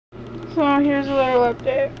So here's a little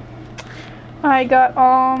update. I got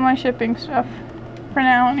all my shipping stuff, for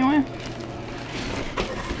now anyway.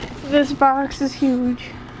 This box is huge.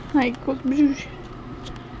 Like,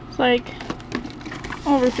 it's like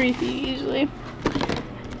over 3 feet easily.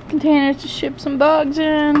 Containers to ship some bugs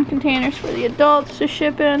in, containers for the adults to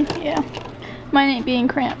ship in. Yeah, mine ain't being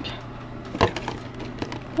cramped.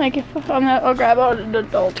 Like, if I'll grab out an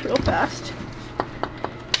adult real fast.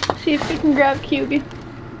 See if we can grab Cubie.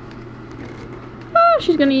 Oh,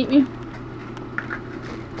 she's gonna eat me.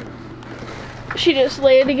 She just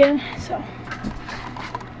laid again, so.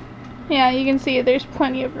 Yeah, you can see there's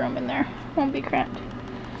plenty of room in there. Won't be cramped.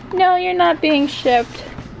 No, you're not being shipped.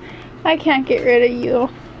 I can't get rid of you.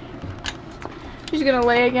 She's gonna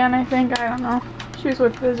lay again, I think. I don't know. She was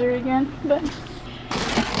with Visitor again, but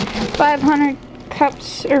 500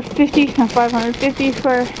 cups, or 50, no, 550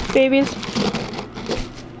 for babies.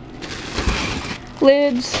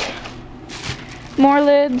 Lids. More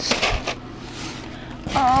lids.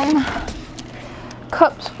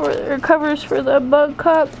 Cups for, or covers for the bug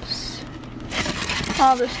cups.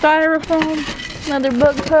 All the styrofoam. Another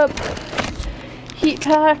bug cup. Heat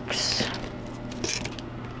packs.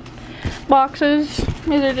 Boxes.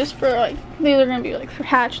 These are just for like, these are gonna be like for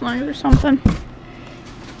hatchlings or something.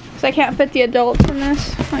 Cause I can't fit the adults in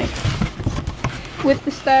this, like with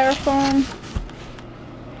the styrofoam.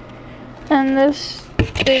 And this,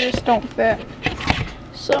 they just don't fit.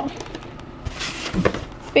 So,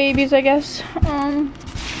 babies, I guess.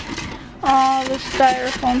 All the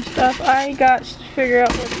styrofoam stuff. I got to figure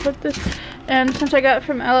out where to put this. And since I got it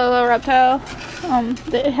from LLO Reptile,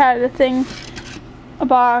 it had a thing, a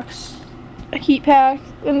box, a heat pack,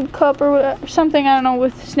 and cup or whatever, something, I don't know,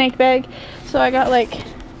 with snake bag. So I got like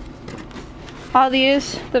all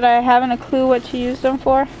these that I haven't a clue what to use them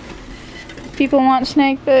for. If people want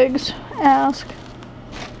snake bags, ask.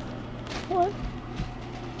 What?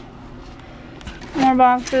 More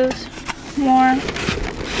boxes. More.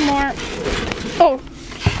 Oh!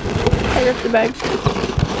 I ripped the bag.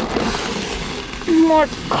 More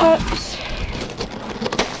cups.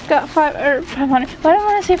 Got 500. Why do I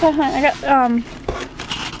want to say 500? I got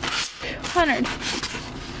 100.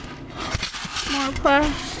 More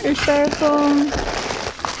plastic, styrofoam.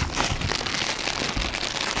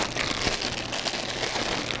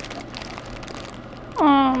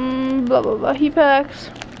 Blah blah blah. Heat packs.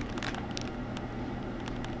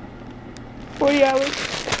 40 hours.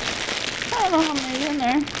 I don't know how many in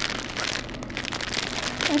there.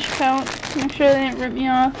 I should count. Make sure they didn't rip me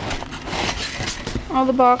off. All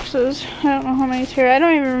the boxes. I don't know how many's here. I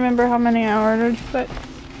don't even remember how many I ordered, but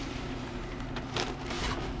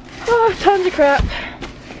oh, tons of crap.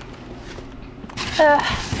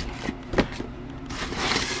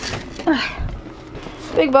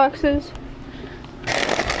 Big boxes.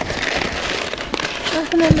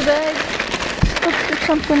 Nothing in the bag. Looks there's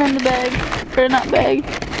something in the bag. Or not bag.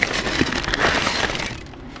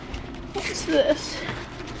 What's this?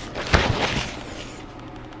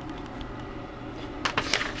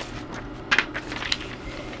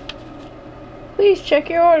 Please check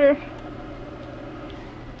your order.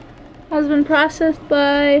 Has been processed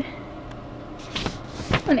by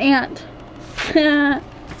an ant.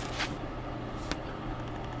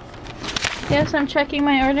 Yes, I'm checking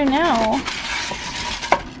my order now.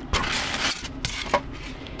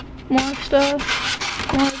 More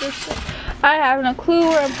stuff. More of this stuff. I haven't a clue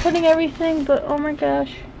where I'm putting everything, but oh my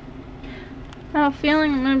gosh. I have a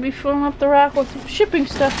feeling I'm going to be filling up the rack with some shipping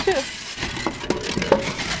stuff too.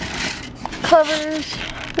 Covers,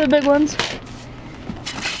 the big ones.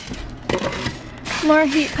 More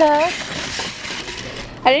heat packs.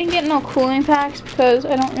 I didn't get no cooling packs because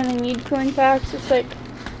I don't really need cooling packs. It's like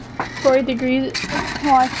 40 degrees.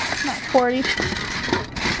 Well, not 40.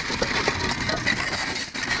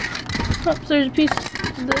 Oops, there's a piece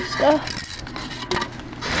of this stuff.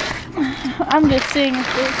 I'm just seeing if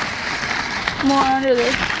there's more under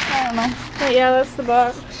this. I don't know. But yeah, that's the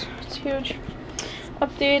box. It's huge.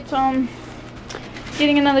 Updates.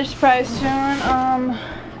 Getting another surprise soon.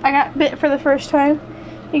 I got bit for the first time.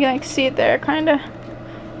 You can like see it there, kinda.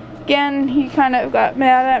 Again, he kind of got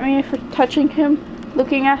mad at me for touching him,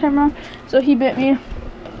 looking at him wrong. So he bit me.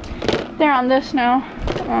 They're on this now.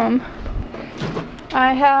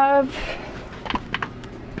 I have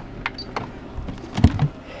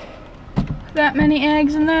that many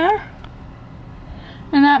eggs in there,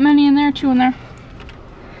 and that many in there, 2 in there.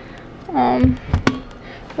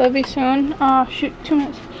 That'll be soon. Oh shoot, 2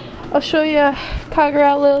 minutes. I'll show you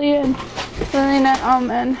Kagura, Lily, and Lilynette,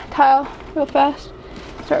 and Tile real fast.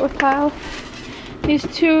 Start with Tile. These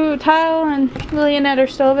 2, Tile and Lilynette, are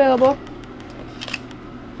still available.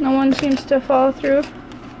 No one seems to follow through.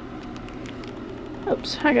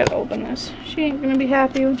 Oops, I gotta open this. She ain't gonna be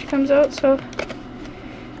happy when she comes out, so.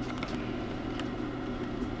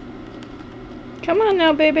 Come on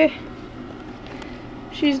now, baby.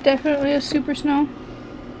 She's definitely a super snow.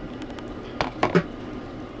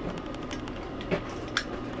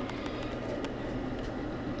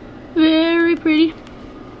 Very pretty.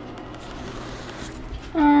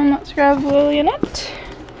 Let's grab Lillianette.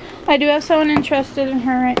 I do have someone interested in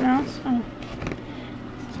her right now, so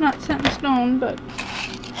it's not set in stone, but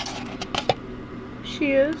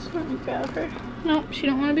she is. Let me grab her. Nope, she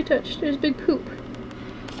don't want to be touched. There's big poop.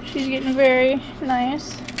 She's getting very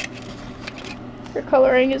nice. Her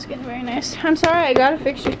coloring is getting very nice. I'm sorry, I gotta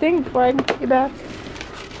fix your thing before I can put you back.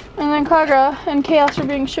 And then Kagra and Chaos are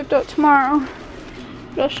being shipped out tomorrow.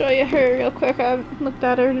 But I'll show you her real quick. I haven't looked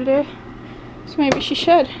at her today, so maybe she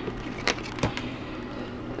should.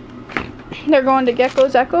 They're going to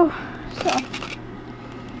Gecko's Echo, so.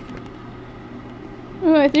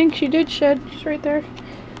 Oh, I think she did shed. She's right there.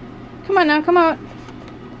 Come on now, come out.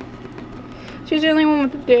 She's the only one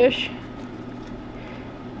with the dish.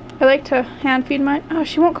 I like to hand feed mine. Oh,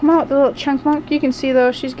 she won't come out, the little chunk monk. You can see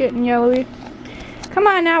though, she's getting yellowy. Come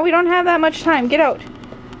on now, we don't have that much time. Get out.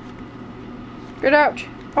 Get out.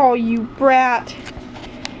 Oh, you brat.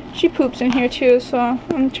 She poops in here too, so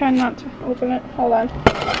I'm trying not to open it. Hold on.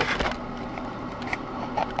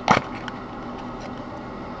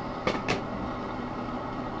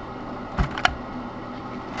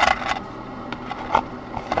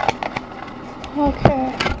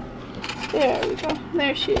 Okay. There we go.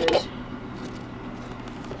 There she is.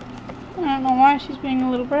 I don't know why she's being a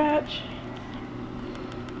little brat.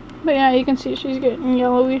 But yeah, you can see she's getting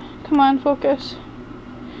yellowy. Come on, focus.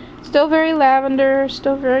 Still very lavender,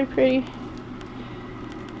 still very pretty.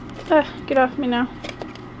 Get off me now.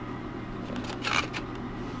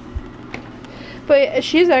 But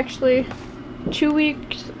she's actually 2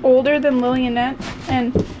 weeks older than Lillianette,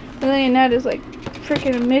 and Lillianette is like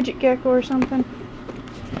freaking a midget gecko or something.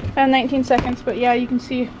 19 seconds, but yeah, you can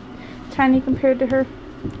see tiny compared to her.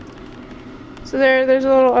 So there's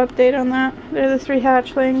a little update on that. They're the 3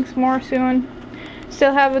 hatchlings, more soon.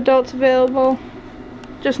 Still have adults available,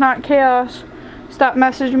 just not Chaos. Stop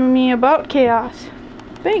messaging me about Chaos.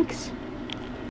 Thanks.